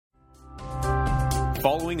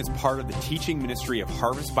following is part of the teaching ministry of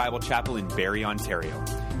Harvest Bible Chapel in Barrie, Ontario.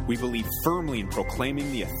 We believe firmly in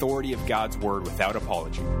proclaiming the authority of God's Word without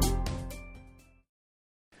apology. Good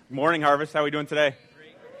morning, Harvest. How are we doing today?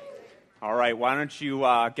 Great. All right, why don't you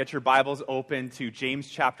get your Bibles open to James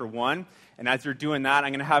chapter 1. And as you're doing that,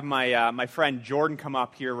 I'm going to have my friend Jordan come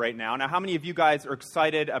up here right now. Now, how many of you guys are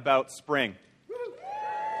excited about spring?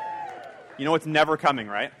 You know it's never coming,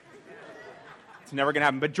 right? It's never going to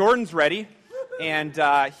happen. But Jordan's ready. And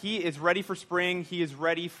he is ready for spring. He is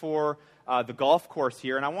ready for the golf course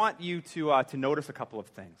here. And I want you to notice a couple of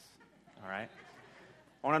things, all right?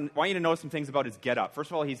 I want you to know some things about his getup. First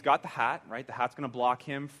of all, he's got the hat, right? The hat's going to block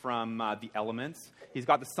him from the elements. He's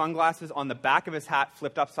got the sunglasses on the back of his hat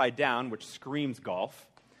flipped upside down, which screams golf.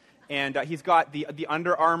 And he's got the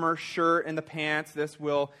Under Armour shirt and the pants. This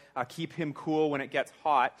will keep him cool when it gets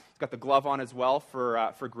hot. He's got the glove on as well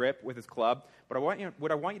for grip with his club. But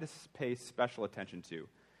what I want you to pay special attention to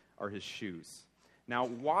are his shoes. Now,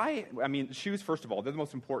 shoes, first of all, they're the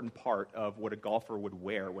most important part of what a golfer would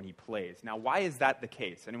wear when he plays. Now, why is that the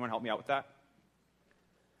case? Anyone help me out with that?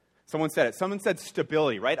 Someone said it. Someone said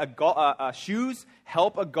stability, right? Shoes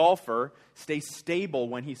help a golfer stay stable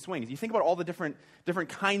when he swings. You think about all the different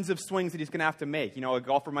kinds of swings that he's going to have to make. You know, a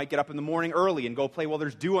golfer might get up in the morning early and go play while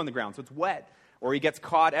there's dew on the ground, so it's wet. Or he gets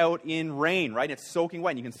caught out in rain, right? And it's soaking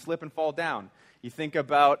wet, and you can slip and fall down. You think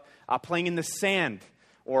about playing in the sand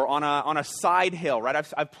or on a side hill, right?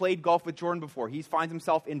 I've played golf with Jordan before. He finds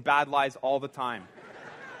himself in bad lies all the time.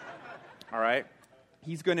 All right?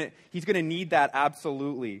 He's gonna need that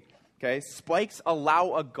absolutely. Okay? Spikes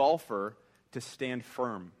allow a golfer to stand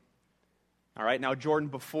firm. All right? Now, Jordan,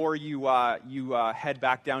 before you head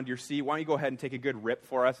back down to your seat, why don't you go ahead and take a good rip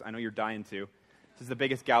for us? I know you're dying to. This is the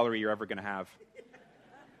biggest gallery you're ever going to have.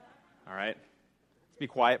 All right? Let's be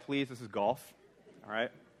quiet, please. This is golf. All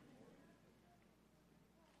right?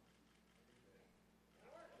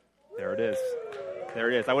 There it is.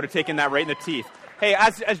 There it is. I would have taken that right in the teeth. Hey,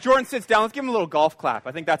 as Jordan sits down, let's give him a little golf clap.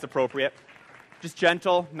 I think that's appropriate. Just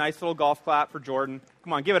gentle, nice little golf clap for Jordan.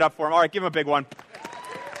 Come on, give it up for him. All right, give him a big one.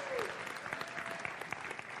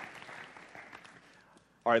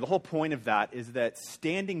 All right, the whole point of that is that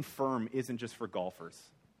standing firm isn't just for golfers.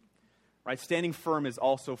 Right? Standing firm is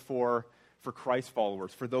also for Christ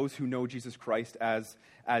followers, for those who know Jesus Christ as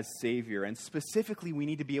Savior. And specifically, we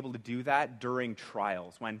need to be able to do that during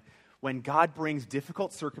trials, when God brings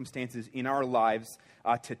difficult circumstances in our lives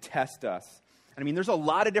to test us. And I mean, there's a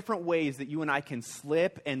lot of different ways that you and I can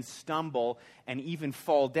slip and stumble and even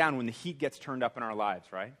fall down when the heat gets turned up in our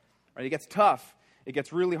lives, right? It gets tough. It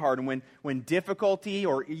gets really hard. And when difficulty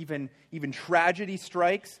or even tragedy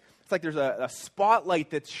strikes, it's like there's a spotlight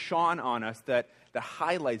that's shone on us that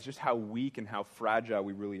highlights just how weak and how fragile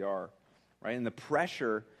we really are, right? And the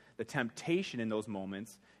pressure, the temptation in those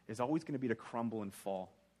moments is always going to be to crumble and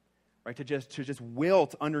fall, right? To just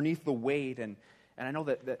wilt underneath the weight. And I know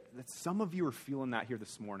that some of you are feeling that here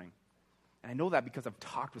this morning. And I know that because I've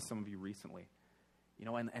talked with some of you recently. You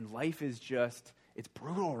know, and life is it's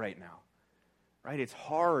brutal right now. Right? It's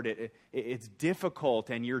hard, it's difficult,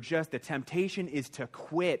 and the temptation is to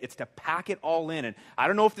quit. It's to pack it all in. And I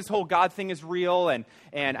don't know if this whole God thing is real, and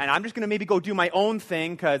I'm just going to maybe go do my own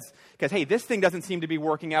thing because hey, this thing doesn't seem to be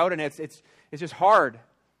working out, and it's just hard.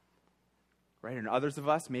 Right? And others of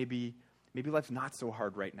us, maybe life's not so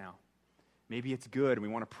hard right now. Maybe it's good, and we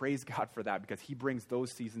want to praise God for that because He brings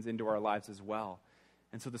those seasons into our lives as well.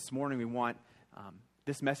 And so this morning we want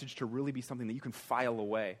this message to really be something that you can file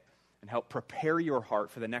away and help prepare your heart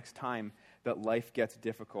for the next time that life gets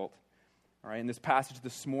difficult. All right, and this passage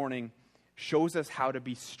this morning shows us how to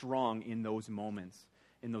be strong in those moments,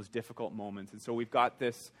 in those difficult moments. And so we've got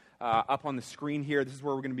this up on the screen here. This is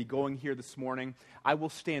where we're going to be going here this morning. I will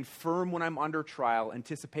stand firm when I'm under trial,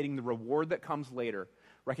 anticipating the reward that comes later,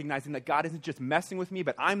 recognizing that God isn't just messing with me,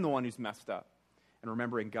 but I'm the one who's messed up, and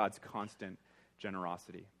remembering God's constant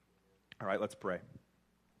generosity. All right, let's pray.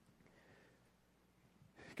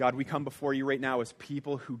 God, we come before you right now as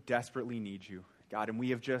people who desperately need you, God, and we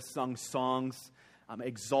have just sung songs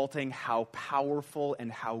exalting how powerful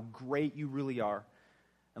and how great you really are.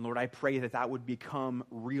 And Lord, I pray that would become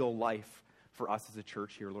real life for us as a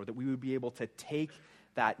church here, Lord, that we would be able to take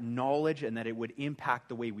that knowledge and that it would impact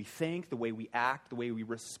the way we think, the way we act, the way we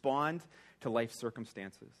respond to life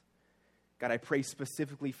circumstances. God, I pray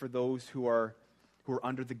specifically for those who are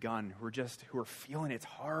under the gun, who are feeling it's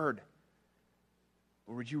hard.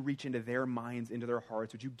 Or would you reach into their minds, into their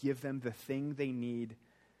hearts? Would you give them the thing they need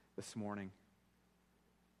this morning?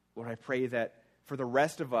 Lord, I pray that for the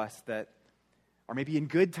rest of us that are maybe in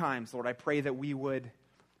good times, Lord, I pray that we would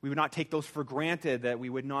not take those for granted, that we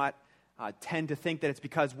would not tend to think that it's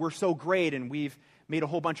because we're so great and we've made a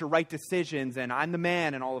whole bunch of right decisions and I'm the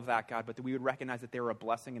man and all of that, God, but that we would recognize that they were a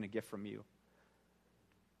blessing and a gift from you.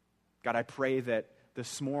 God, I pray that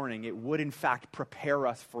this morning it would in fact prepare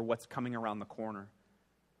us for what's coming around the corner.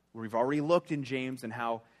 We've already looked in James and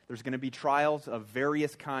how there's going to be trials of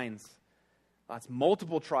various kinds. That's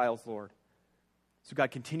multiple trials, Lord. So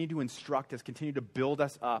God, continue to instruct us, continue to build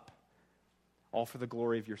us up, all for the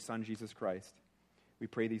glory of your Son, Jesus Christ. We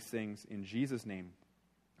pray these things in Jesus' name.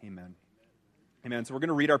 Amen. Amen. So we're going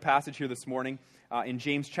to read our passage here this morning in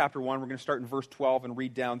James chapter 1. We're going to start in verse 12 and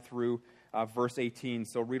read down through verse 18.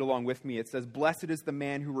 So read along with me. It says, "Blessed is the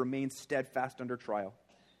man who remains steadfast under trial.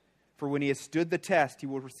 For when he has stood the test, he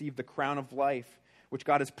will receive the crown of life, which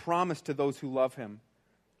God has promised to those who love him.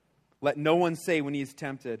 Let no one say when he is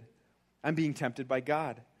tempted, 'I'm being tempted by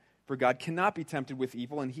God.' For God cannot be tempted with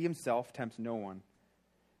evil, and he himself tempts no one.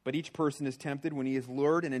 But each person is tempted when he is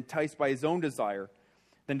lured and enticed by his own desire.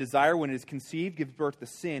 Then desire, when it is conceived, gives birth to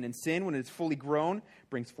sin, and sin, when it is fully grown,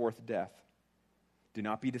 brings forth death. Do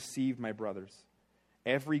not be deceived, my brothers.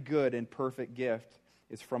 Every good and perfect gift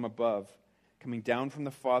is from above, coming down from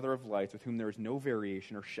the Father of lights, with whom there is no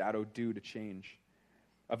variation or shadow due to change.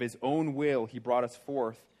 Of his own will he brought us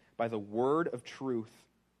forth by the word of truth,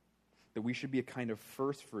 that we should be a kind of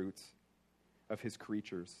first fruits of his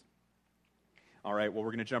creatures." All right, well, we're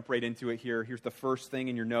going to jump right into it here. Here's the first thing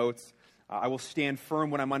in your notes. I will stand firm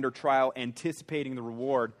when I'm under trial, anticipating the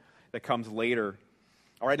reward that comes later.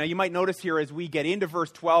 All right, now you might notice here as we get into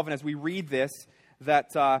verse 12 and as we read this,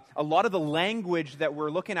 that a lot of the language that we're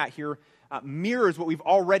looking at here mirrors what we've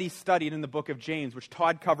already studied in the book of James, which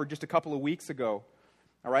Todd covered just a couple of weeks ago.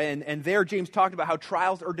 All right, and there James talked about how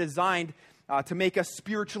trials are designed to make us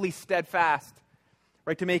spiritually steadfast,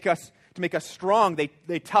 right? To make us strong.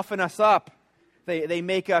 They toughen us up. They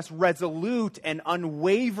make us resolute and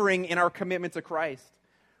unwavering in our commitment to Christ.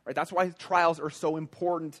 Right? That's why trials are so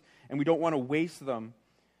important, and we don't want to waste them.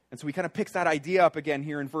 And so he kind of picks that idea up again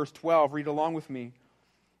here in verse 12. Read along with me.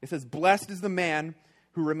 It says, "Blessed is the man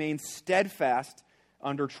who remains steadfast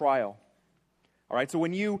under trial." All right, so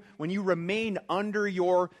when you remain under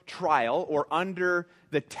your trial or under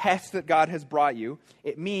the test that God has brought you,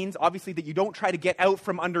 it means obviously that you don't try to get out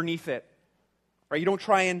from underneath it. Right? You don't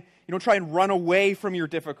try and run away from your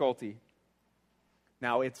difficulty.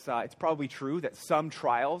 Now, it's probably true that some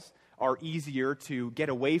trials are easier to get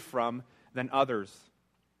away from than others.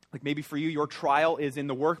 Like maybe for you, your trial is in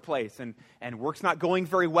the workplace and work's not going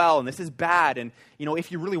very well and this is bad. And,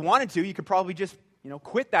 if you really wanted to, you could probably just,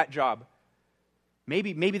 quit that job.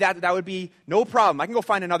 Maybe that would be no problem. I can go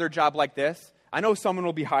find another job like this. I know someone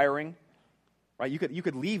will be hiring. Right? You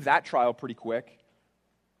could leave that trial pretty quick.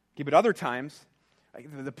 Okay, but other times,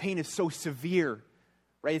 the pain is so severe.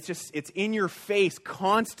 Right? It's in your face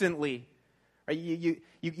constantly. Right?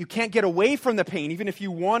 You can't get away from the pain even if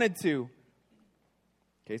you wanted to.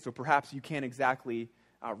 Okay, so perhaps you can't exactly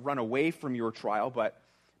run away from your trial, but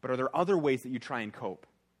are there other ways that you try and cope?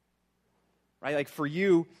 Right? Like for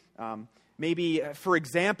you, maybe, for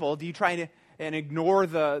example, do you try and ignore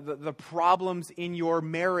the problems in your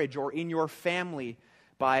marriage or in your family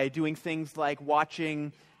by doing things like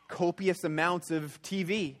watching copious amounts of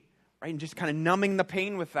TV, right? And just kind of numbing the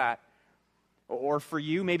pain with that. Or for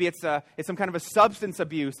you, maybe it's some kind of a substance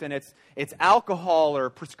abuse and it's alcohol or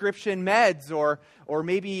prescription meds or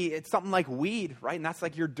maybe it's something like weed, right? And that's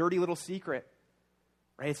like your dirty little secret.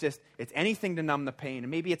 Right? It's anything to numb the pain.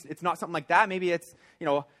 And maybe it's not something like that. Maybe it's,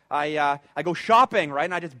 I go shopping, right?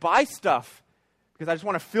 And I just buy stuff because I just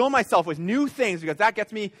want to fill myself with new things because that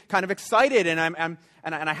gets me kind of excited and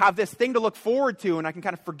I have this thing to look forward to and I can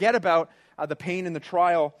kind of forget about the pain and the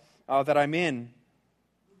trial that I'm in.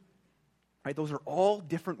 Right? Those are all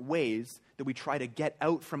different ways that we try to get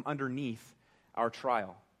out from underneath our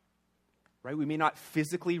trial. Right? We may not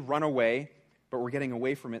physically run away, but we're getting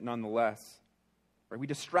away from it nonetheless. Right? We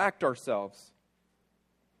distract ourselves.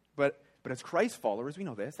 But as Christ followers, we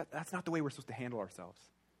know this. That's not the way we're supposed to handle ourselves.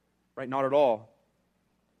 Right? Not at all.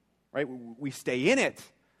 Right? We stay in it.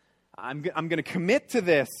 I'm going to commit to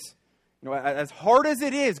this. As hard as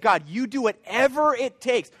it is, God, you do whatever it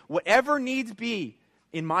takes, whatever needs be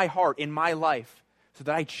in my heart, in my life, so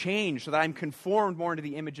that I change, so that I'm conformed more into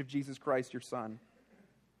the image of Jesus Christ, your Son.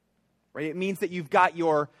 Right? It means that you've got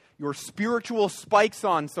your spiritual spikes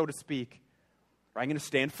on, so to speak. Right? I'm going to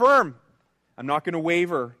stand firm. I'm not going to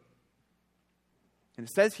waver. And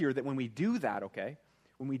it says here that when we do that,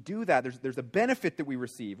 there's a benefit that we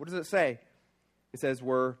receive. What does it say? It says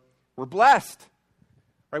we're blessed.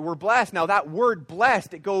 Right? We're blessed. Now that word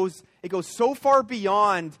blessed, it goes so far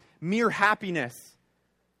beyond mere happiness.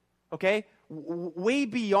 Okay? way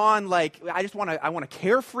beyond like, I want a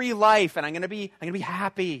carefree life and I'm going to be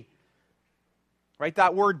happy. Right?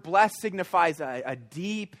 That word blessed signifies a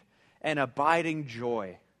deep and abiding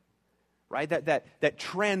joy. Right? That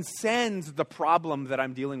transcends the problem that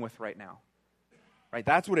I'm dealing with right now. Right?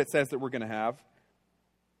 That's what it says that we're going to have.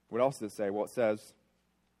 What else does it say? Well, it says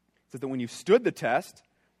that when you've stood the test,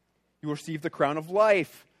 you will receive the crown of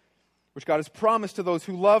life, which God has promised to those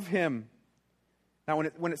who love him. Now,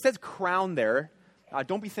 when it says crown there,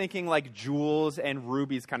 don't be thinking like jewels and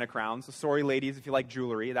rubies kind of crowns. So sorry, ladies, if you like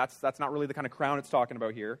jewelry. That's not really the kind of crown it's talking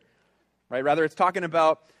about here. Right? Rather, it's talking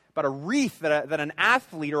about a wreath that an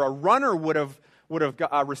athlete or a runner would have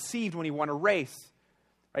received when he won a race.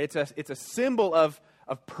 Right? It's a symbol of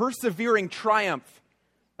persevering triumph.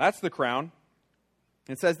 That's the crown.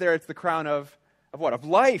 It says there it's the crown of what? Of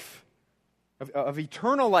life. Of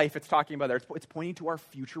eternal life it's talking about there. It's pointing to our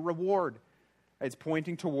future reward. Right? It's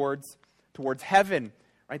pointing towards heaven.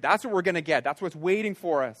 Right? That's what we're going to get. That's what's waiting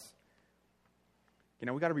for us. You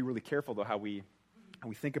know, we got to be really careful, though, how we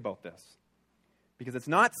think about this. Because it's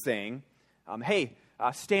not saying, hey,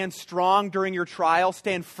 stand strong during your trial,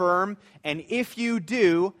 stand firm, and if you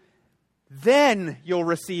do, then you'll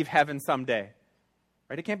receive heaven someday.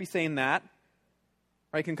 Right? It can't be saying that.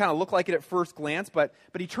 Right? It can kind of look like it at first glance, but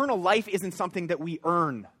eternal life isn't something that we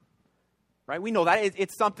earn. Right? We know that.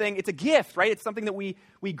 It's something, it's a gift, right? It's something that we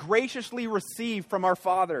graciously receive from our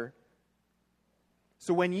Father.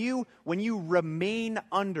 So when you remain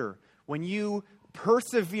under, when you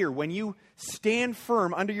persevere, when you stand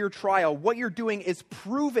firm under your trial, what you're doing is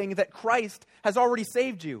proving that Christ has already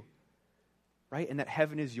saved you. Right? And that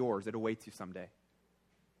heaven is yours. It awaits you someday.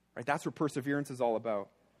 Right? That's what perseverance is all about.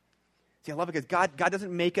 See, I love it because God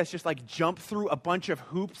doesn't make us just like jump through a bunch of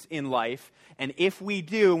hoops in life, and if we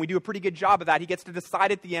do, and we do a pretty good job of that, he gets to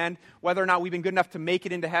decide at the end whether or not we've been good enough to make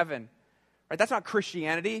it into heaven. Right? That's not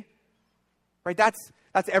Christianity. Right? That's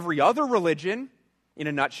every other religion in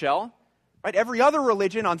a nutshell. Right? Every other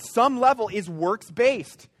religion on some level is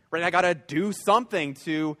works-based. Right? I got to do something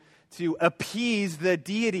to appease the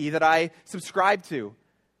deity that I subscribe to.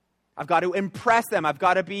 I've got to impress them. I've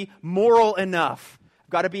got to be moral enough.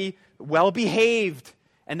 I've got to be well-behaved.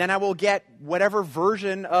 And then I will get whatever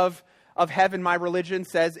version of heaven my religion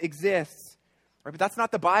says exists. Right? But that's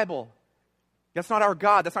not the Bible. That's not our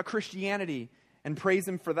God. That's not Christianity. And praise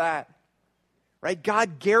him for that. Right?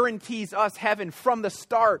 God guarantees us heaven from the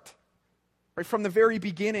start. Right? From the very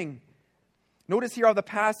beginning. Notice here how the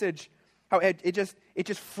passage, how it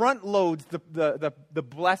just front loads the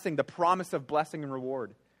blessing, the promise of blessing and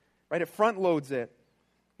reward. Right? It front loads it.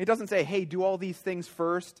 It doesn't say, hey, do all these things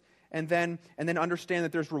first and then understand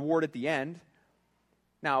that there's reward at the end.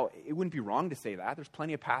 Now, it wouldn't be wrong to say that. There's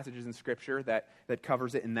plenty of passages in Scripture that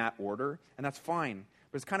covers it in that order, and that's fine.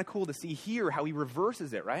 But it's kind of cool to see here how he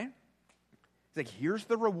reverses it, right? It's like, here's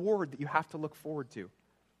the reward that you have to look forward to.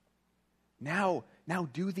 Now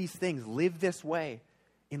do these things. Live this way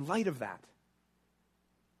in light of that.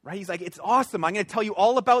 Right? He's like, it's awesome. I'm going to tell you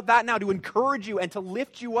all about that now to encourage you and to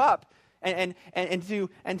lift you up and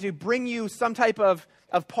to bring you some type of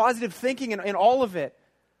positive thinking in all of it.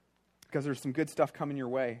 Because there's some good stuff coming your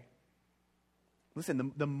way.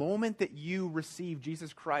 Listen, the moment that you receive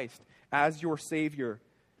Jesus Christ as your Savior,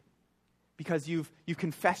 because you've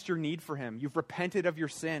confessed your need for him, you've repented of your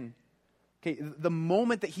sin, okay, the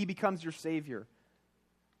moment that he becomes your Savior,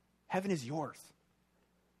 heaven is yours.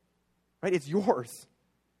 Right? It's yours.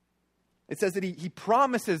 It says that he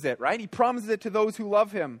promises it, right? He promises it to those who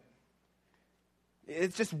love him.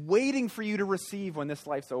 It's just waiting for you to receive when this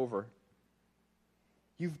life's over.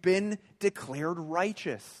 You've been declared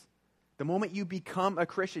righteous. The moment you become a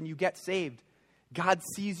Christian, you get saved. God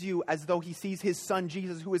sees you as though he sees his son,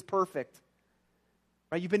 Jesus, who is perfect.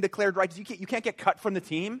 Right? You've been declared righteous. You can't get cut from the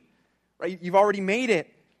team. Right? You've already made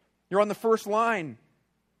it. You're on the first line.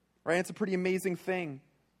 Right? It's a pretty amazing thing.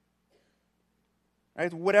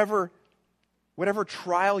 Right? Whatever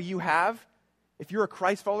trial you have, if you're a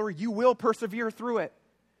Christ follower, you will persevere through it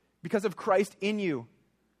because of Christ in you.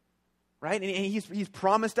 Right? And he's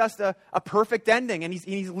promised us a perfect ending, and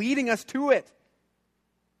he's leading us to it.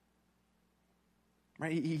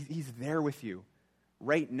 Right? He's there with you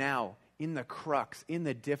right now, in the crux, in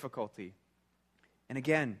the difficulty. And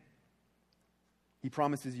again, he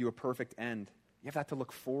promises you a perfect end. You have that to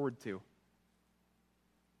look forward to.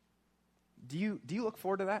 Do you look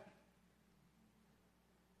forward to that?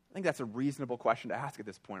 I think that's a reasonable question to ask at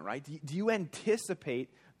this point, right? Do you anticipate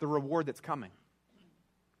the reward that's coming?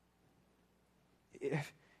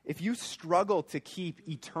 If you struggle to keep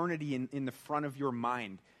eternity in the front of your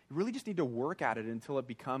mind, you really just need to work at it until it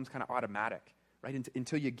becomes kind of automatic, right?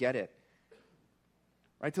 Until you get it.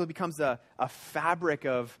 right? Till it becomes a fabric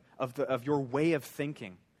of your way of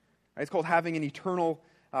thinking. Right? It's called having an eternal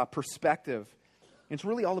perspective. And it's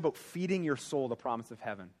really all about feeding your soul the promise of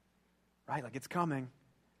heaven, right? Like, it's coming,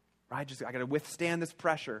 right? I got to withstand this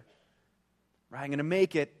pressure, right? I'm going to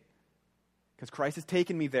make it because Christ has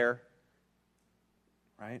taken me there,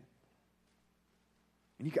 right?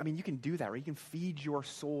 And you can do that, right? You can feed your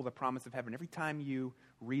soul the promise of heaven every time you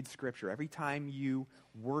read Scripture, every time you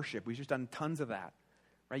worship. We've just done tons of that,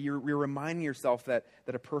 right? You're reminding yourself that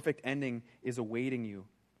a perfect ending is awaiting you.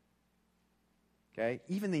 Okay,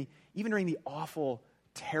 even during the awful,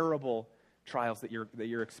 terrible trials that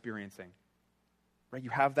you're experiencing, right? You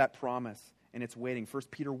have that promise, and it's waiting. 1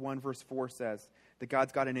 Peter 1 verse 4 says that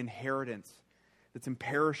God's got an inheritance that's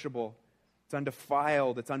imperishable, it's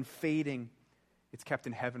undefiled, it's unfading. It's kept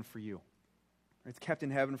in heaven for you. It's kept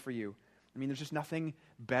in heaven for you. I mean, there's just nothing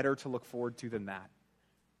better to look forward to than that,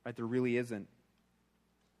 right? There really isn't.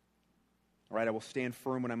 All right, I will stand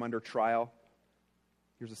firm when I'm under trial.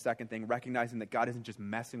 Here's the second thing, recognizing that God isn't just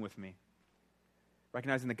messing with me.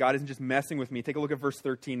 Recognizing that God isn't just messing with me. Take a look at verse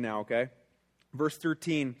 13 now, okay? Verse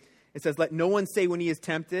 13, it says, "Let no one say when he is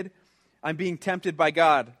tempted, I'm being tempted by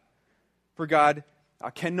God. For God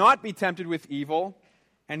cannot be tempted with evil,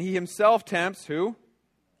 and he himself tempts" who?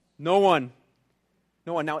 No one.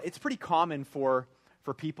 No one. Now, it's pretty common for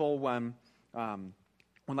people when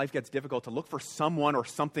life gets difficult to look for someone or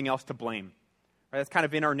something else to blame. Right? That's kind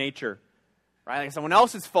of in our nature. Right? Like someone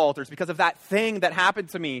else's fault, or it's because of that thing that happened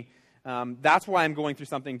to me. That's why I'm going through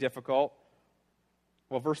something difficult.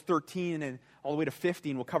 Well, verse 13 and all the way to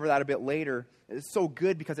 15, we'll cover that a bit later. It's so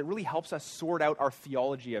good because it really helps us sort out our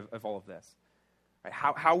theology of all of this. Right?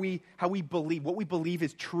 How we believe, what we believe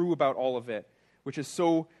is true about all of it, which is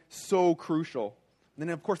so crucial. And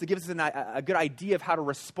then, of course, it gives us a good idea of how to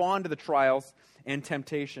respond to the trials and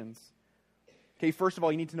temptations. Okay, first of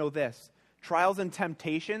all, you need to know this. Trials and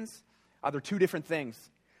temptations, they're two different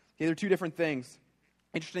things. Okay, they're two different things.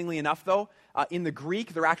 Interestingly enough, though, in the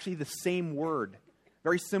Greek, they're actually the same word.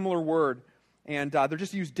 Very similar word. And they're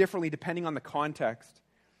just used differently depending on the context.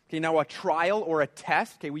 Okay, now a trial or a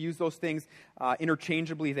test, okay, we use those things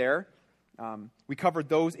interchangeably there. We covered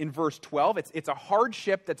those in verse 12. It's a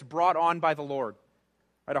hardship that's brought on by the Lord.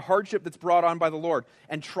 Right, a hardship that's brought on by the Lord.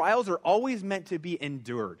 And trials are always meant to be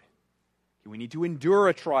endured. Okay, we need to endure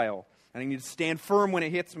a trial. And I need to stand firm when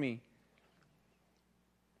it hits me.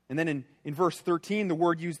 And then in verse 13, the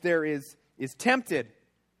word used there is tempted.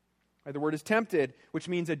 Right, the word is tempted, which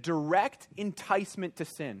means a direct enticement to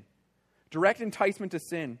sin. Direct enticement to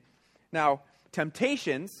sin. Now,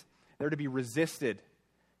 temptations, they're to be resisted.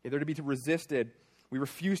 Okay, they're to be resisted. We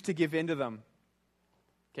refuse to give in to them.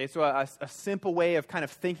 Okay, so a simple way of kind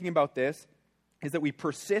of thinking about this is that we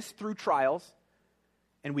persist through trials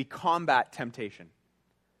and we combat temptation.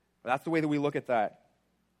 That's the way that we look at that.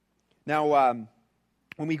 Now,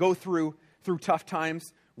 when we go through tough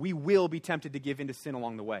times, we will be tempted to give in to sin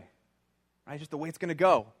along the way. Right? Just the way it's going to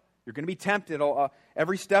go. You're going to be tempted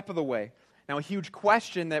every step of the way. Now, a huge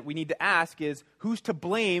question that we need to ask is, who's to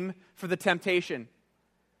blame for the temptation?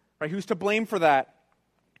 Right? Who's to blame for that?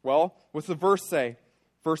 Well, what's the verse say?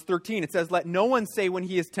 Verse 13, it says, "Let no one say when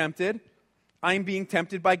he is tempted, I am being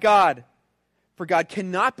tempted by God. For God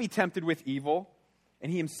cannot be tempted with evil,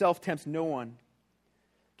 and he himself tempts no one."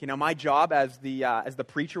 Okay, now my job as the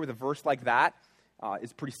preacher with a verse like that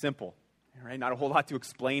is pretty simple. Right? Not a whole lot to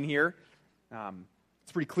explain here.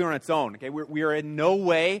 It's pretty clear on its own. Okay, we are in no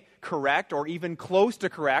way correct or even close to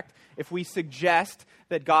correct if we suggest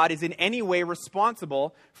that God is in any way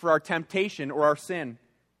responsible for our temptation or our sin.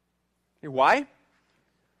 Okay, why?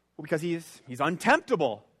 Well, because he's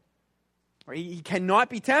untemptable. Right? He cannot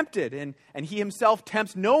be tempted, and he himself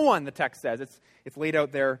tempts no one, the text says. It's laid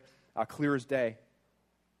out there clear as day.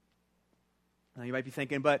 Now you might be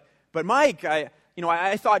thinking, but Mike, I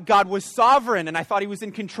thought God was sovereign, and I thought he was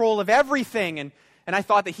in control of everything, and I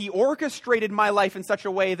thought that he orchestrated my life in such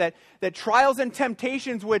a way that trials and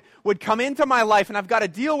temptations would come into my life, and I've got to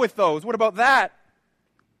deal with those. What about that?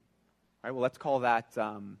 All right, well, let's call that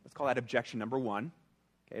objection number one.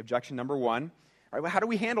 Okay, objection number one. All right, well, how do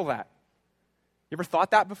we handle that? You ever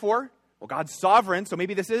thought that before? Well, God's sovereign, so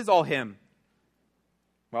maybe this is all him.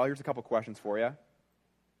 Well, here's a couple questions for you.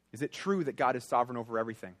 Is it true that God is sovereign over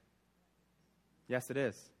everything? Yes, it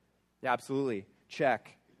is. Yeah, absolutely.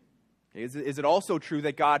 Check. Is it also true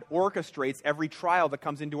that God orchestrates every trial that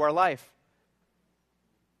comes into our life?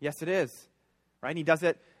 Yes, it is. Right? And he does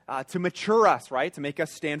it to mature us, right? To make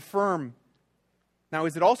us stand firm. Now,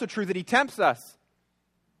 is it also true that he tempts us?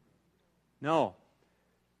 No.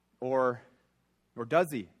 Or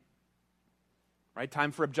does he? Right?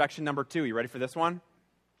 Time for objection number two. You ready for this one?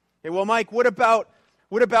 Okay, well, Mike, what about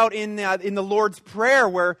in the Lord's Prayer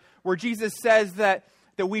where Jesus says that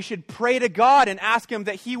we should pray to God and ask him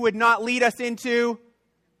that he would not lead us into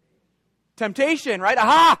temptation, right?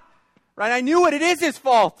 Aha! Right? I knew it. It is his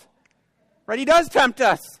fault. Right? He does tempt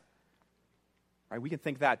us. Right? We can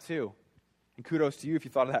think that too. And kudos to you if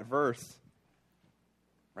you thought of that verse.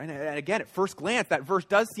 Right? And again, at first glance, that verse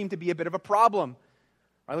does seem to be a bit of a problem.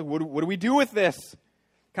 Right? Like, what do we do with this?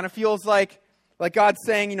 Kind of feels like God's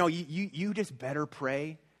saying, you just better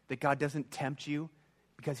pray that God doesn't tempt you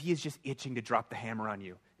because he is just itching to drop the hammer on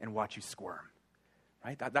you and watch you squirm.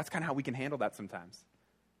 Right? That's kind of how we can handle that sometimes.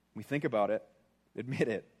 We think about it, admit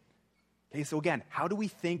it. Okay, so again, how do we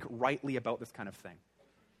think rightly about this kind of thing?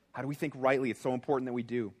 How do we think rightly? It's so important that we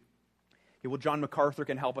do. Okay, well, John MacArthur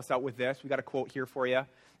can help us out with this. We got a quote here for you,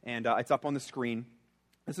 and it's up on the screen.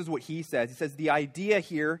 This is what he says. He says, the idea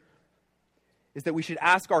here is that we should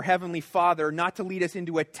ask our Heavenly Father not to lead us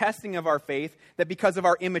into a testing of our faith that because of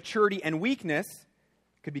our immaturity and weakness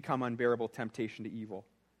could become unbearable temptation to evil.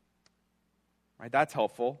 Right? That's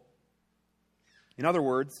helpful. In other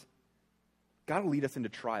words, God will lead us into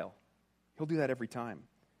trial. He'll do that every time.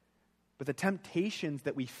 But the temptations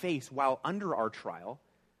that we face while under our trial,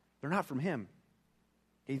 they're not from him.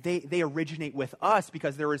 They originate with us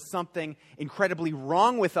because there is something incredibly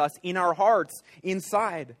wrong with us in our hearts,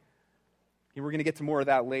 inside. And we're going to get to more of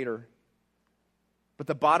that later. But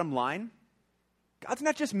the bottom line, God's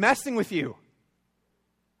not just messing with you.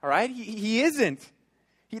 All right? He isn't.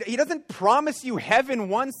 He doesn't promise you heaven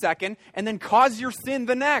one second and then cause your sin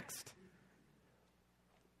the next.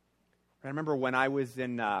 I remember when I was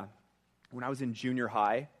in junior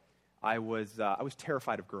high, I was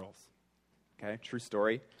terrified of girls. Okay, true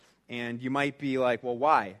story. And you might be like, well,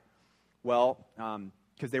 why? Well,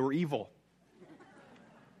 because they were evil.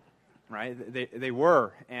 Right? They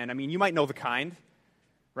were. And I mean, you might know the kind.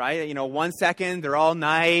 Right? 1 second, they're all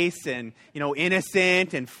nice and,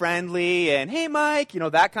 innocent and friendly and, hey, Mike,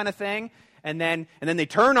 that kind of thing. And then they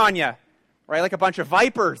turn on you, right? Like a bunch of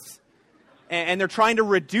vipers. And they're trying to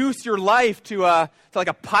reduce your life to like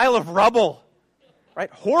a pile of rubble. Right?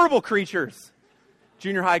 Horrible creatures.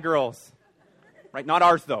 Junior high girls. Right? Not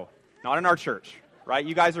ours, though. Not in our church. Right?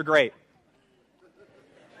 You guys are great.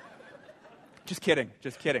 Just kidding.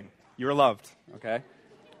 You're loved. Okay?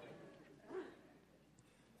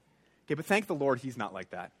 Okay, but thank the Lord he's not like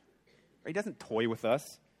that. He doesn't toy with us.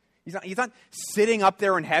 He's not sitting up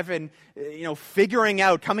there in heaven, figuring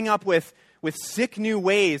out, coming up with sick new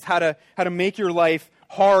ways how to make your life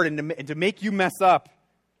hard and to make you mess up.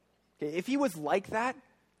 Okay, if he was like that,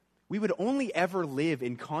 we would only ever live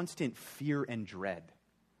in constant fear and dread.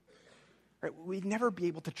 Right? We'd never be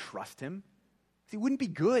able to trust him. He wouldn't be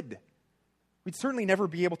good. We'd certainly never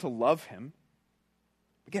be able to love him.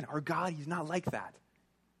 Again, our God, he's not like that.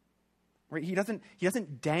 Right? He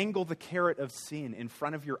doesn't dangle the carrot of sin in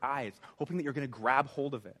front of your eyes, hoping that you're going to grab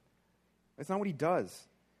hold of it. That's not what he does.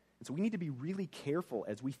 And so we need to be really careful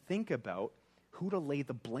as we think about who to lay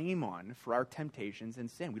the blame on for our temptations and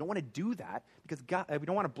sin. We don't want to do that because we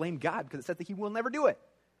don't want to blame God because it says that he will never do it.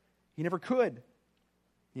 He never could.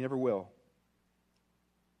 He never will.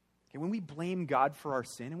 Okay, when we blame God for our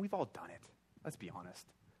sin, and we've all done it, let's be honest.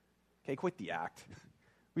 Okay, quit the act.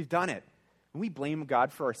 We've done it. When we blame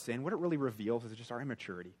God for our sin, what it really reveals is just our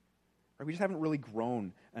immaturity. Right? We just haven't really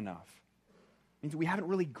grown enough. It means we haven't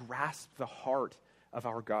really grasped the heart of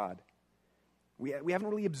our God. We haven't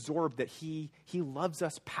really absorbed that he loves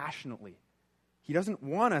us passionately. He doesn't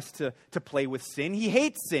want us to play with sin. He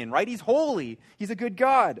hates sin, right? He's holy. He's a good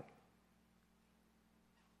God.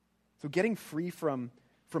 So getting free from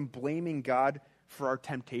blaming God for our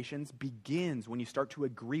temptations begins when you start to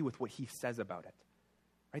agree with what he says about it.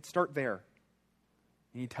 Right? Start there.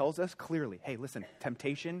 And he tells us clearly, hey, listen,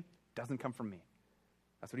 temptation doesn't come from me.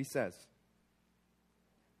 That's what he says.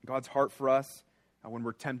 God's heart for us when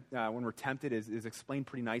we're tempted is explained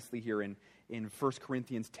pretty nicely here in 1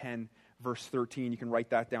 Corinthians 10, verse 13. You can write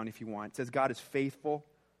that down if you want. It says, God is faithful,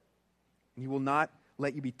 and he will not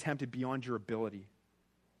let you be tempted beyond your ability.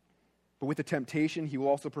 But with the temptation, he will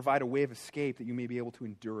also provide a way of escape that you may be able to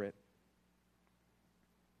endure it.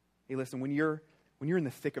 Hey, listen, when you're in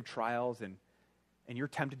the thick of trials and you're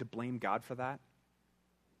tempted to blame God for that,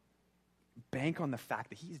 bank on the fact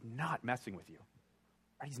that he's not messing with you.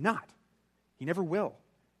 Right? He's not. He never will.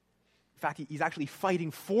 In fact, he's actually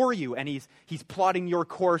fighting for you, and he's plotting your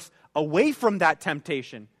course away from that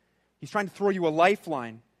temptation. He's trying to throw you a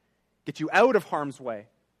lifeline, get you out of harm's way.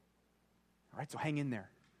 All right, so hang in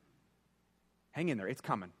there. Hang in there. It's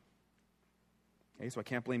coming. Okay, so I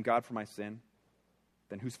can't blame God for my sin.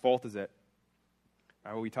 Then whose fault is it?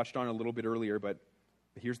 Well, we touched on it a little bit earlier, but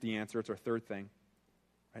But here's the answer. It's our third thing.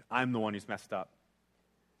 Right? I'm the one who's messed up.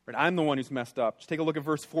 Right? I'm the one who's messed up. Just take a look at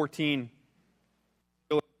verse 14.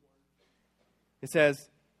 It says,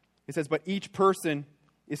 but each person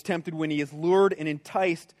is tempted when he is lured and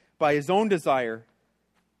enticed by his own desire.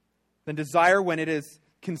 Then desire, when it is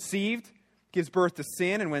conceived, gives birth to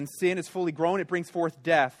sin, and when sin is fully grown, it brings forth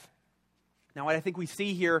death. Now, what I think we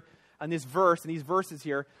see here on this verse, and these verses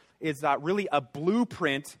here, is really a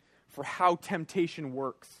blueprint for how temptation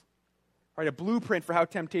works. Right? A blueprint for how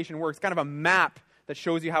temptation works, kind of a map that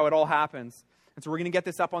shows you how it all happens. And so we're going to get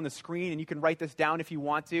this up on the screen, and you can write this down if you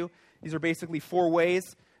want to. These are basically 4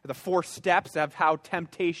 ways, the 4 steps of how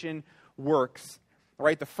temptation works. All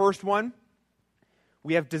right, the first one,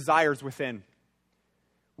 we have desires within.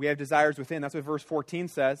 We have desires within. That's what verse 14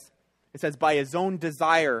 says. It says, by his own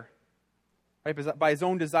desire. Right? By his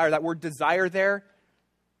own desire. That word desire there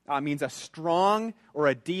means a strong or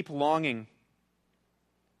a deep longing.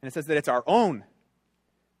 And it says that it's our own.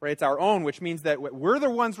 Right? It's our own, which means that we're the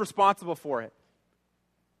ones responsible for it.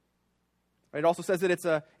 Right? It also says that it's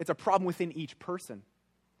a problem within each person.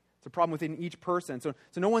 It's a problem within each person. So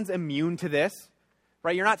no one's immune to this.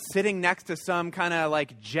 Right? You're not sitting next to some kind of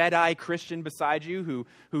like Jedi Christian beside you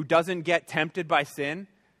who doesn't get tempted by sin.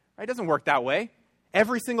 Right? It doesn't work that way.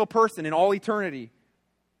 Every single person in all eternity,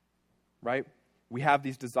 right? We have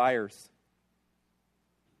these desires.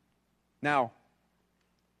 Now,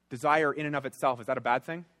 desire in and of itself, is that a bad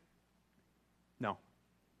thing? No.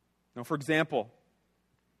 No, for example,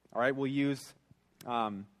 all right, we'll use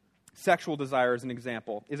sexual desire as an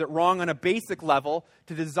example. Is it wrong on a basic level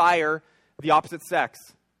to desire the opposite sex?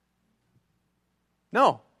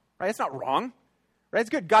 No, right? It's not wrong, right? It's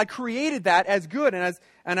good. God created that as good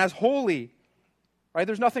and as holy, right?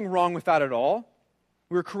 There's nothing wrong with that at all.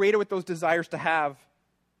 We were created with those desires to have.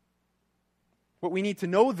 What we need to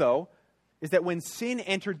know, though, is that when sin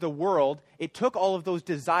entered the world, it took all of those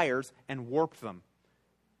desires and warped them,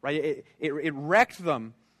 right? It wrecked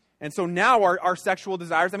them. And so now our sexual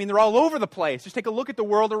desires, they're all over the place. Just take a look at the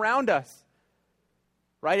world around us.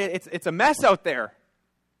 Right? It's a mess out there.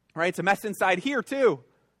 Right? It's a mess inside here too.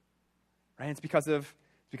 Right? It's because of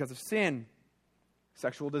sin.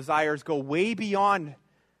 Sexual desires go way beyond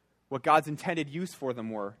what God's intended use for them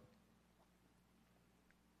were.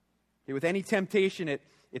 Okay, with any temptation,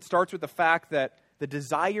 it starts with the fact that the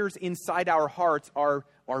desires inside our hearts are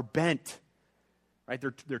bent. Right?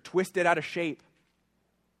 They're twisted out of shape.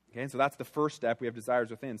 Okay, and so that's the first step. We have desires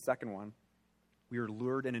within. Second one, we are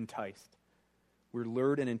lured and enticed. We're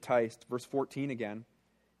lured and enticed. Verse 14 again.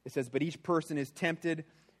 It says, but each person is tempted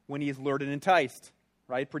when he is lured and enticed.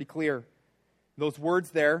 Right? Pretty clear. Those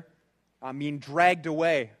words there mean dragged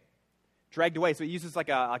away. Dragged away. So it uses like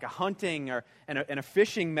a hunting and a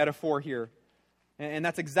fishing metaphor here. And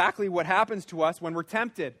that's exactly what happens to us when we're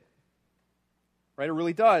tempted. Right? It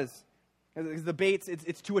really does. Because the bait's,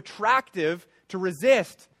 it's too attractive to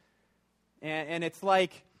resist. And it's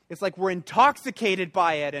like we're intoxicated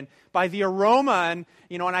by it and by the aroma,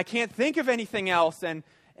 and I can't think of anything else, and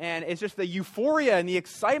it's just the euphoria and the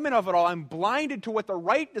excitement of it all. I'm blinded to what the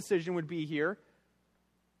right decision would be here.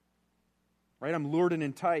 Right? I'm lured and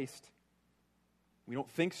enticed. We don't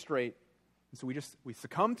think straight, and so we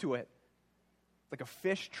succumb to it. It's like a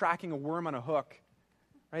fish tracking a worm on a hook.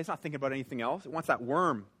 Right? It's not thinking about anything else. It wants that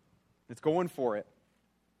worm. It's going for it.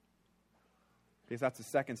 Because that's the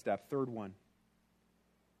second step. Third one,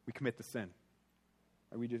 we commit the sin.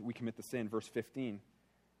 We commit the sin. Verse 15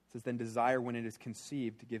 says, then desire, when it is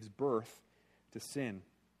conceived, gives birth to sin.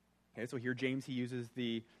 Okay, so here James, he uses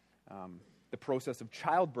the process of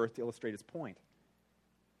childbirth to illustrate his point.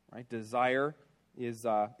 Right? Desire is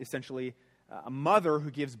essentially a mother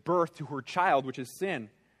who gives birth to her child, which is sin.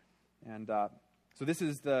 And so this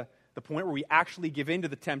is the point where we actually give in to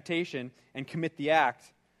the temptation and commit the act.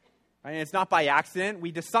 Right? And it's not by accident.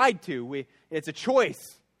 We decide to. It's a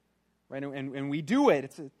choice. Right? And we do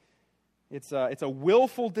it. It's a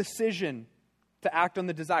willful decision to act on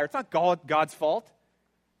the desire. It's not God's fault.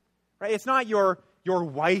 Right? It's not your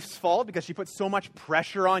wife's fault because she puts so much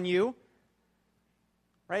pressure on you.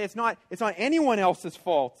 Right? It's not anyone else's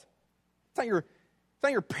fault. It's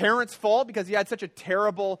not your parents' fault because you had such a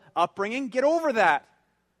terrible upbringing. Get over that.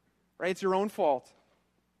 Right? It's your own fault.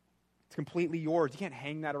 It's completely yours. You can't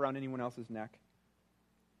hang that around anyone else's neck.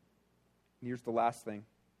 And here's the last thing.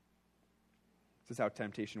 This is how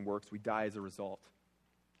temptation works. We die as a result.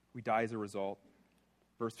 We die as a result.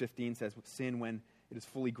 Verse 15 says, sin, when it is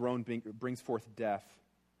fully grown, brings forth death.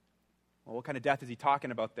 Well, what kind of death is he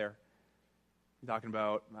talking about there? Is he talking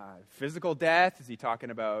about physical death? Is he talking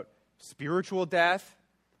about spiritual death?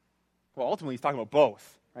 Well, ultimately, he's talking about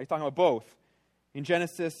both. Right? He's talking about both. In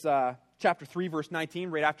Genesis chapter 3, verse 19,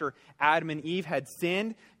 right after Adam and Eve had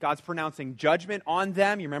sinned, God's pronouncing judgment on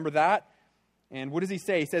them. You remember that? And what does he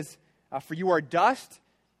say? He says, for you are dust,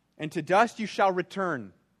 and to dust you shall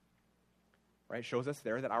return. Right? It shows us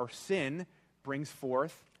there that our sin brings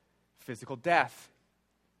forth physical death.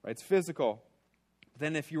 Right? It's physical.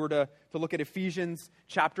 Then if you were to look at Ephesians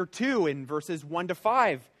chapter 2 in verses 1 to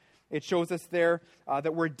 5, it shows us there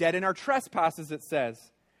that we're dead in our trespasses, it says,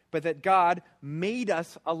 but that God made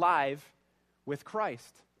us alive with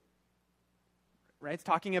Christ. Right? It's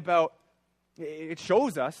talking about, it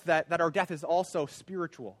shows us that our death is also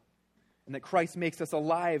spiritual and that Christ makes us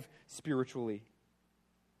alive spiritually.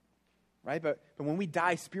 Right? But when we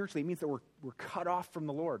die spiritually, it means that we're cut off from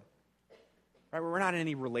the Lord. Right? We're not in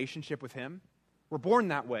any relationship with Him. We're born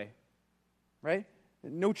that way. Right?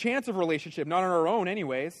 No chance of relationship, not on our own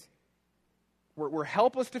anyways. We're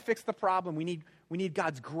helpless to fix the problem. We need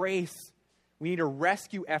God's grace. We need a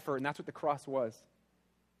rescue effort, and that's what the cross was.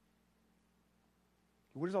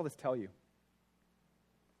 What does all this tell you?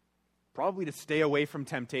 Probably to stay away from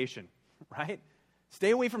temptation, right?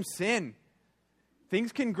 Stay away from sin.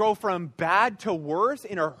 Things can go from bad to worse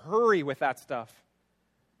in a hurry with that stuff.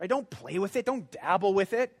 Right? Don't play with it. Don't dabble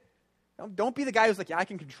with it. Don't be the guy who's like, yeah, I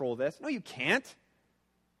can control this. No, you can't.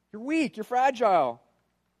 You're weak. You're fragile.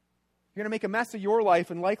 You're going to make a mess of your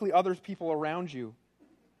life and likely other people around you.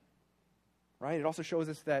 Right? It also shows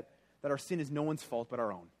us that our sin is no one's fault but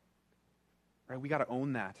our own. Right? We got to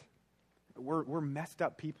own that. We're messed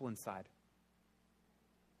up people inside.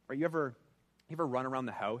 Right? You ever run around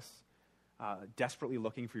the house desperately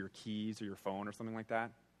looking for your keys or your phone or something like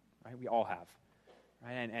that? Right? We all have.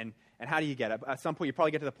 Right? And how do you get it? At some point, you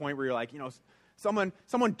probably get to the point where you're like, someone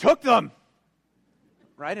took them.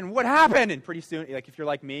 Right? And what happened? And pretty soon, like if you're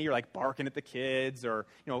like me, you're like barking at the kids or,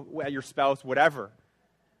 at your spouse, whatever.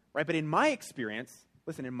 Right? But in my experience,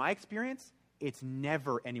 it's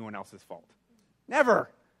never anyone else's fault.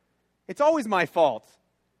 Never. It's always my fault.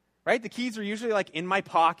 Right? The keys are usually like in my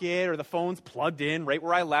pocket or the phone's plugged in right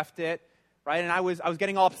where I left it. Right? And I was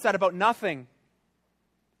getting all upset about nothing.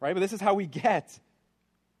 Right? But this is how we get.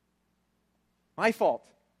 My fault.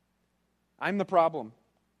 I'm the problem.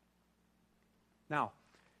 Now,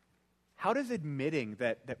 how does admitting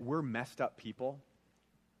that we're messed up people,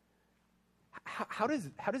 how does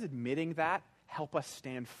admitting that help us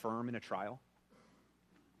stand firm in a trial?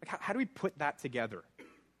 Like how do we put that together?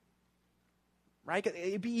 Right?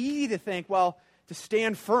 It'd be easy to think, well, to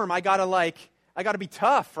stand firm, I gotta be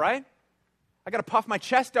tough, right? I gotta puff my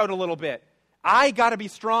chest out a little bit. I gotta be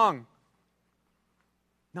strong.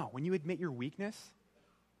 No, when you admit your weakness,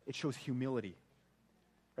 it shows humility.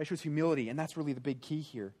 Right? It shows humility, and that's really the big key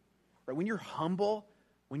here. Right? When you're humble,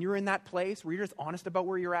 when you're in that place where you're just honest about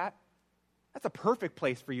where you're at, that's a perfect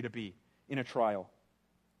place for you to be in a trial.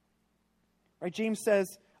 Right? James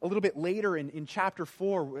says a little bit later in chapter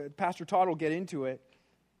 4, Pastor Todd will get into it,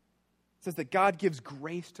 says that God gives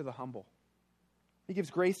grace to the humble. He gives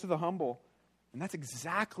grace to the humble, and that's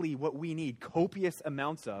exactly what we need copious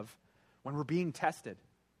amounts of when we're being tested.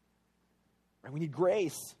 Right? We need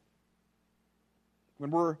grace.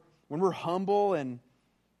 When we're humble and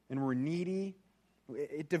we're needy,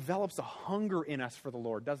 it develops a hunger in us for the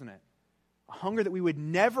Lord, doesn't it? A hunger that we would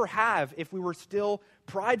never have if we were still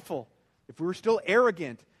prideful, if we were still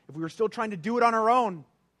arrogant, if we were still trying to do it on our own.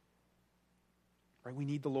 Right? We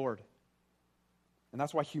need the Lord. And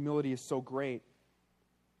that's why humility is so great.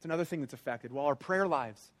 It's another thing that's affected. Well, our prayer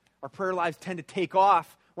lives tend to take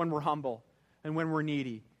off when we're humble and when we're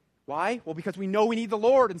needy. Why? Well, because we know we need the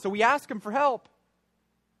Lord, and so we ask Him for help.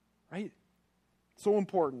 Right? So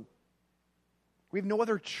important. We have no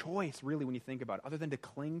other choice, really, when you think about it, other than to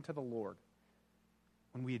cling to the Lord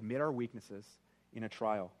when we admit our weaknesses in a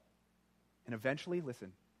trial. And eventually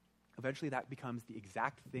that becomes the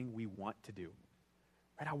exact thing we want to do.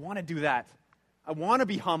 Right? I want to do that. I want to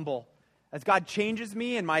be humble. As God changes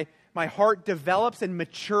me and my heart develops and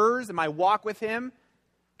matures and my walk with Him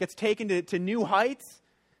gets taken to new heights,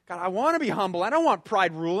 God, I want to be humble. I don't want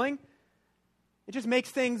pride ruling. It just makes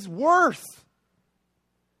things worse.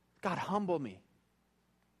 God, humble me.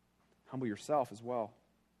 Humble yourself as well.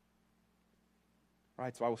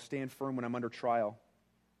 Right, so I will stand firm when I'm under trial,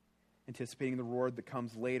 anticipating the reward that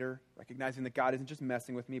comes later, recognizing that God isn't just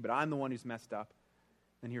messing with me, but I'm the one who's messed up.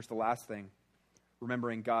 And here's the last thing,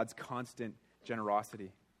 remembering God's constant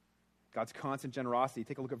generosity. God's constant generosity.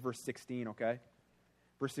 Take a look at verse 16, okay?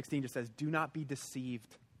 Verse 16 just says, do not be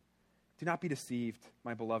deceived. Do not be deceived,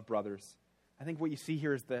 my beloved brothers. I think what you see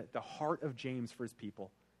here is the heart of James for his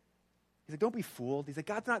people. He's like, don't be fooled. He's like,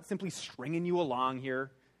 God's not simply stringing you along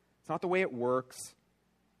here. It's not the way it works.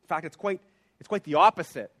 In fact, it's It's quite the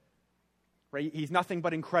opposite. Right? He's nothing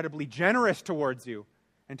but incredibly generous towards you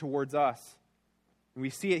and towards us. And we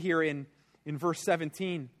see it here in verse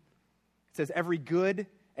 17. It says, every good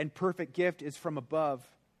and perfect gift is from above,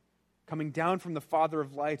 coming down from the Father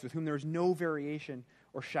of lights, with whom there is no variation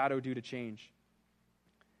or shadow due to change.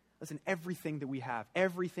 Listen, everything that we have,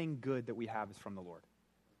 everything good that we have is from the Lord.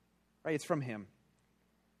 Right? It's from him.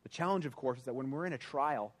 The challenge, of course, is that when we're in a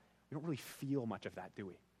trial, we don't really feel much of that, do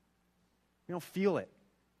we? We don't feel it.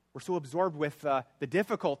 We're so absorbed with the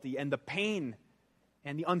difficulty and the pain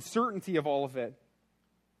and the uncertainty of all of it.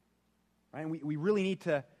 Right? And we really need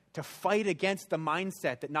to fight against the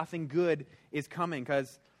mindset that nothing good is coming,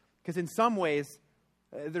 because in some ways,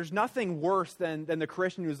 there's nothing worse than the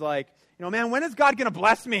Christian who's like, man, when is God going to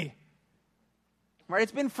bless me? Right?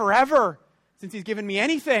 It's been forever since he's given me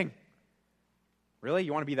anything. Really?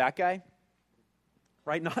 You want to be that guy?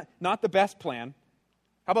 Right? Not the best plan.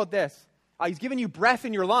 How about this? He's given you breath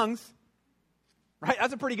in your lungs. Right?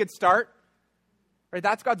 That's a pretty good start. Right?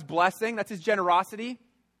 That's God's blessing. That's his generosity.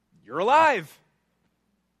 You're alive.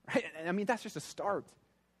 Right? I mean, that's just a start.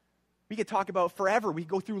 We could talk about forever. We could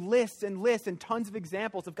go through lists and lists and tons of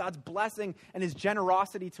examples of God's blessing and his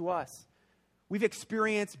generosity to us. We've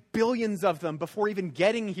experienced billions of them before even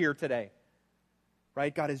getting here today.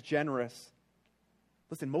 Right? God is generous.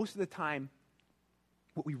 Listen, most of the time,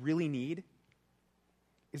 what we really need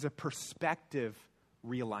is a perspective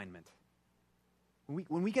realignment.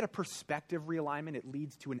 When we get a perspective realignment, it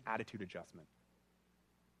leads to an attitude adjustment.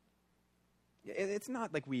 It's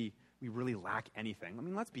not like we really lack anything. I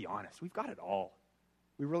mean, let's be honest. We've got it all.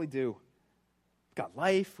 We really do. We've got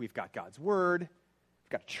life. We've got God's word. We've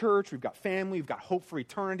got church. We've got family. We've got hope for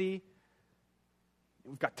eternity.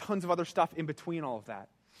 We've got tons of other stuff in between all of that.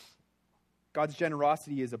 God's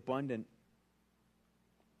generosity is abundant.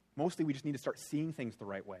 Mostly we just need to start seeing things the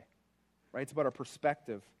right way. Right? It's about our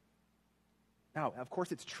perspective. Now, of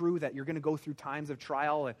course, it's true that you're going to go through times of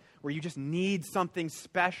trial where you just need something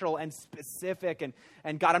special and specific.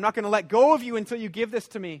 And God, I'm not going to let go of you until you give this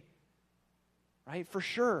to me. Right? For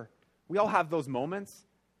sure. We all have those moments.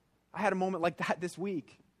 I had a moment like that this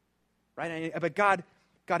week. Right? But God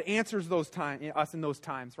answers us in those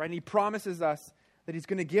times. Right? And he promises us that he's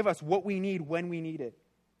going to give us what we need when we need it.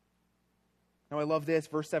 Now, I love this.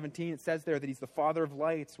 Verse 17, it says there that he's the Father of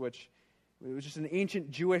lights, which was just an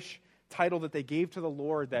ancient Jewish title that they gave to the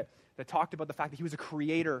Lord that talked about the fact that he was a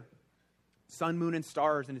creator, sun, moon, and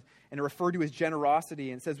stars, and it referred to his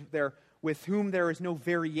generosity. And it says there, with whom there is no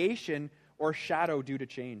variation or shadow due to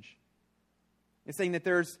change. It's saying that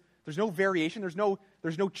there's no variation,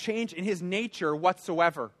 there's no change in his nature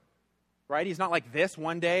whatsoever. Right? He's not like this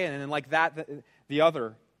one day and then like that the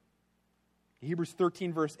other. Hebrews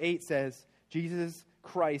 13 verse 8 says, Jesus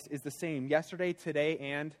Christ is the same yesterday, today,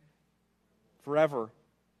 and forever.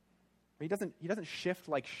 He doesn't shift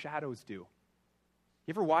like shadows do. You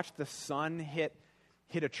ever watch the sun hit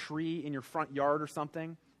a tree in your front yard or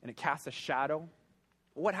something and it casts a shadow?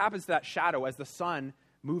 What happens to that shadow as the sun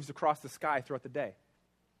moves across the sky throughout the day?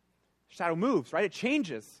 Shadow moves, right? It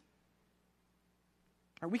changes.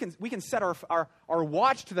 We can set our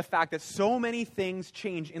watch to the fact that so many things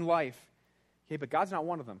change in life. Okay, but God's not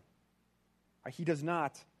one of them. He does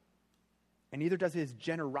not. And neither does his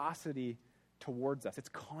generosity towards us. It's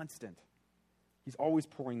constant. He's always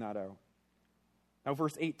pouring that out. Now,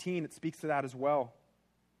 verse 18, it speaks to that as well.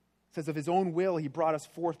 It says, of his own will, he brought us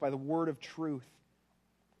forth by the word of truth.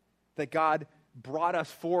 That God brought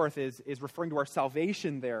us forth is referring to our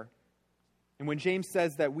salvation there. And when James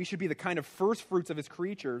says that we should be the kind of first fruits of his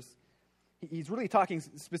creatures, he's really talking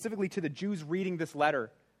specifically to the Jews reading this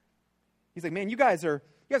letter. He's like, man, you guys are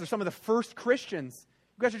some of the first Christians.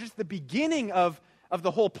 You guys are just the beginning of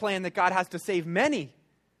the whole plan that God has to save many.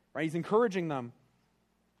 Right? He's encouraging them.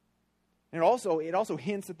 And it also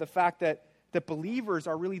hints at the fact that believers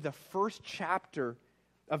are really the first chapter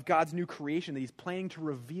of God's new creation that he's planning to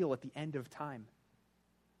reveal at the end of time.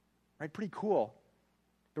 Right? Pretty cool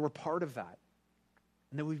that we're part of that.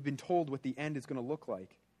 And that we've been told what the end is going to look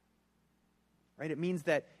like. Right? It means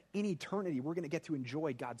that in eternity, we're going to get to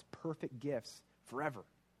enjoy God's perfect gifts forever.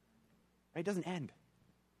 Right? It doesn't end.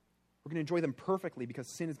 We're going to enjoy them perfectly because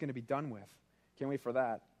sin is going to be done with. Can't wait for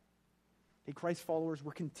that. Hey, Christ followers,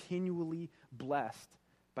 we're continually blessed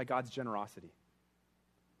by God's generosity.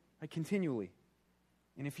 Right? Continually.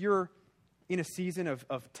 And if you're in a season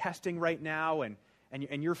of testing right now and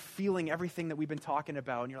you're feeling everything that we've been talking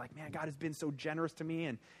about, and you're like, man, God has been so generous to me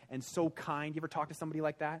and so kind. You ever talk to somebody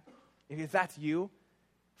like that? If that's you,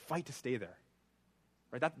 fight to stay there.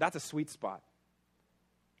 Right? That's a sweet spot.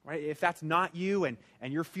 Right? If that's not you and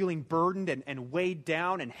you're feeling burdened and weighed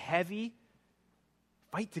down and heavy,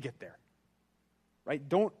 fight to get there. Right?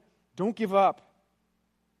 Don't give up.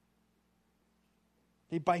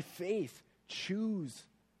 Okay, by faith, choose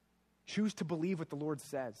to believe what the Lord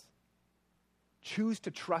says. Choose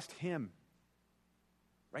to trust him.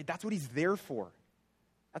 Right? That's what he's there for.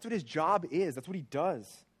 That's what his job is. That's what he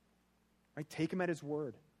does. Right? Take him at his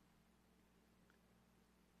word.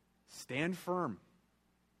 Stand firm.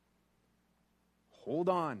 Hold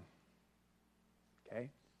on. Okay?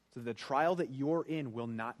 So the trial that you're in will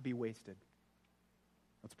not be wasted.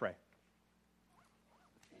 Let's pray.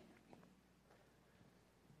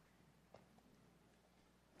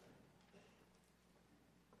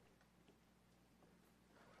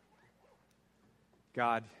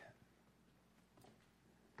 God,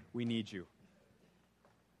 we need you.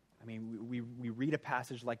 I mean, we read a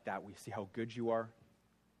passage like that. We see how good you are,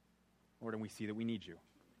 Lord, and we see that we need you.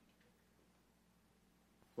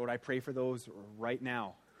 Lord, I pray for those right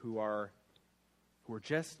now who are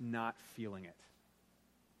just not feeling it,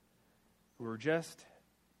 who are just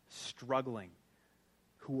struggling,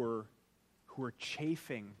 who are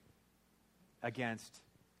chafing against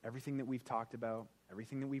everything that we've talked about,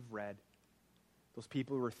 everything that we've read. Those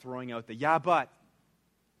people who are throwing out the, yeah, but.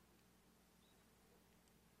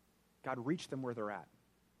 God, reach them where they're at.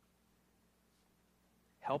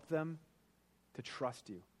 Help them to trust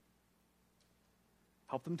you.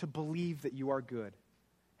 Help them to believe that you are good.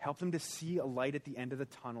 Help them to see a light at the end of the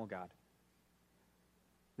tunnel, God.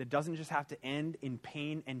 That doesn't just have to end in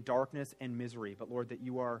pain and darkness and misery, but Lord, that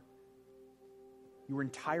you are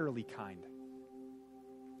entirely kind.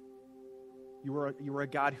 You are a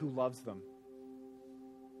God who loves them.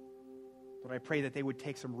 Lord, I pray that they would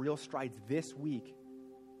take some real strides this week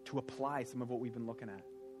to apply some of what we've been looking at.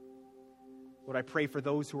 Lord, I pray for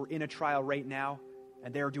those who are in a trial right now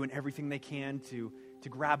and they are doing everything they can to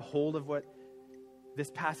grab hold of what this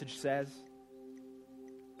passage says.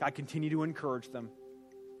 God, continue to encourage them.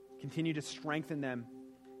 Continue to strengthen them.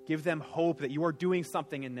 Give them hope that you are doing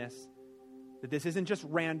something in this, that this isn't just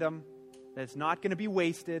random, that it's not going to be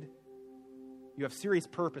wasted. You have serious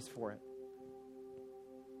purpose for it.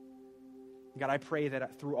 God, I pray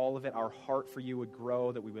that through all of it, our heart for you would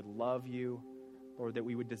grow, that we would love you, Lord, that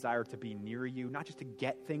we would desire to be near you, not just to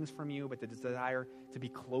get things from you, but to desire to be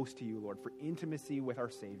close to you, Lord, for intimacy with our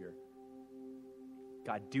Savior.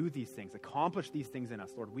 God, do these things, accomplish these things in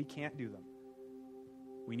us, Lord. We can't do them.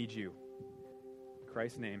 We need you. In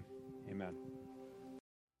Christ's name, amen.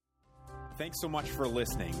 Thanks so much for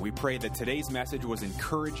listening. We pray that today's message was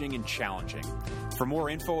encouraging and challenging. For more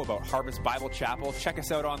info about Harvest Bible Chapel, check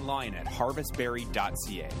us out online at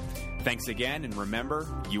harvestberry.ca. Thanks again, and remember,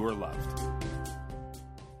 you are loved.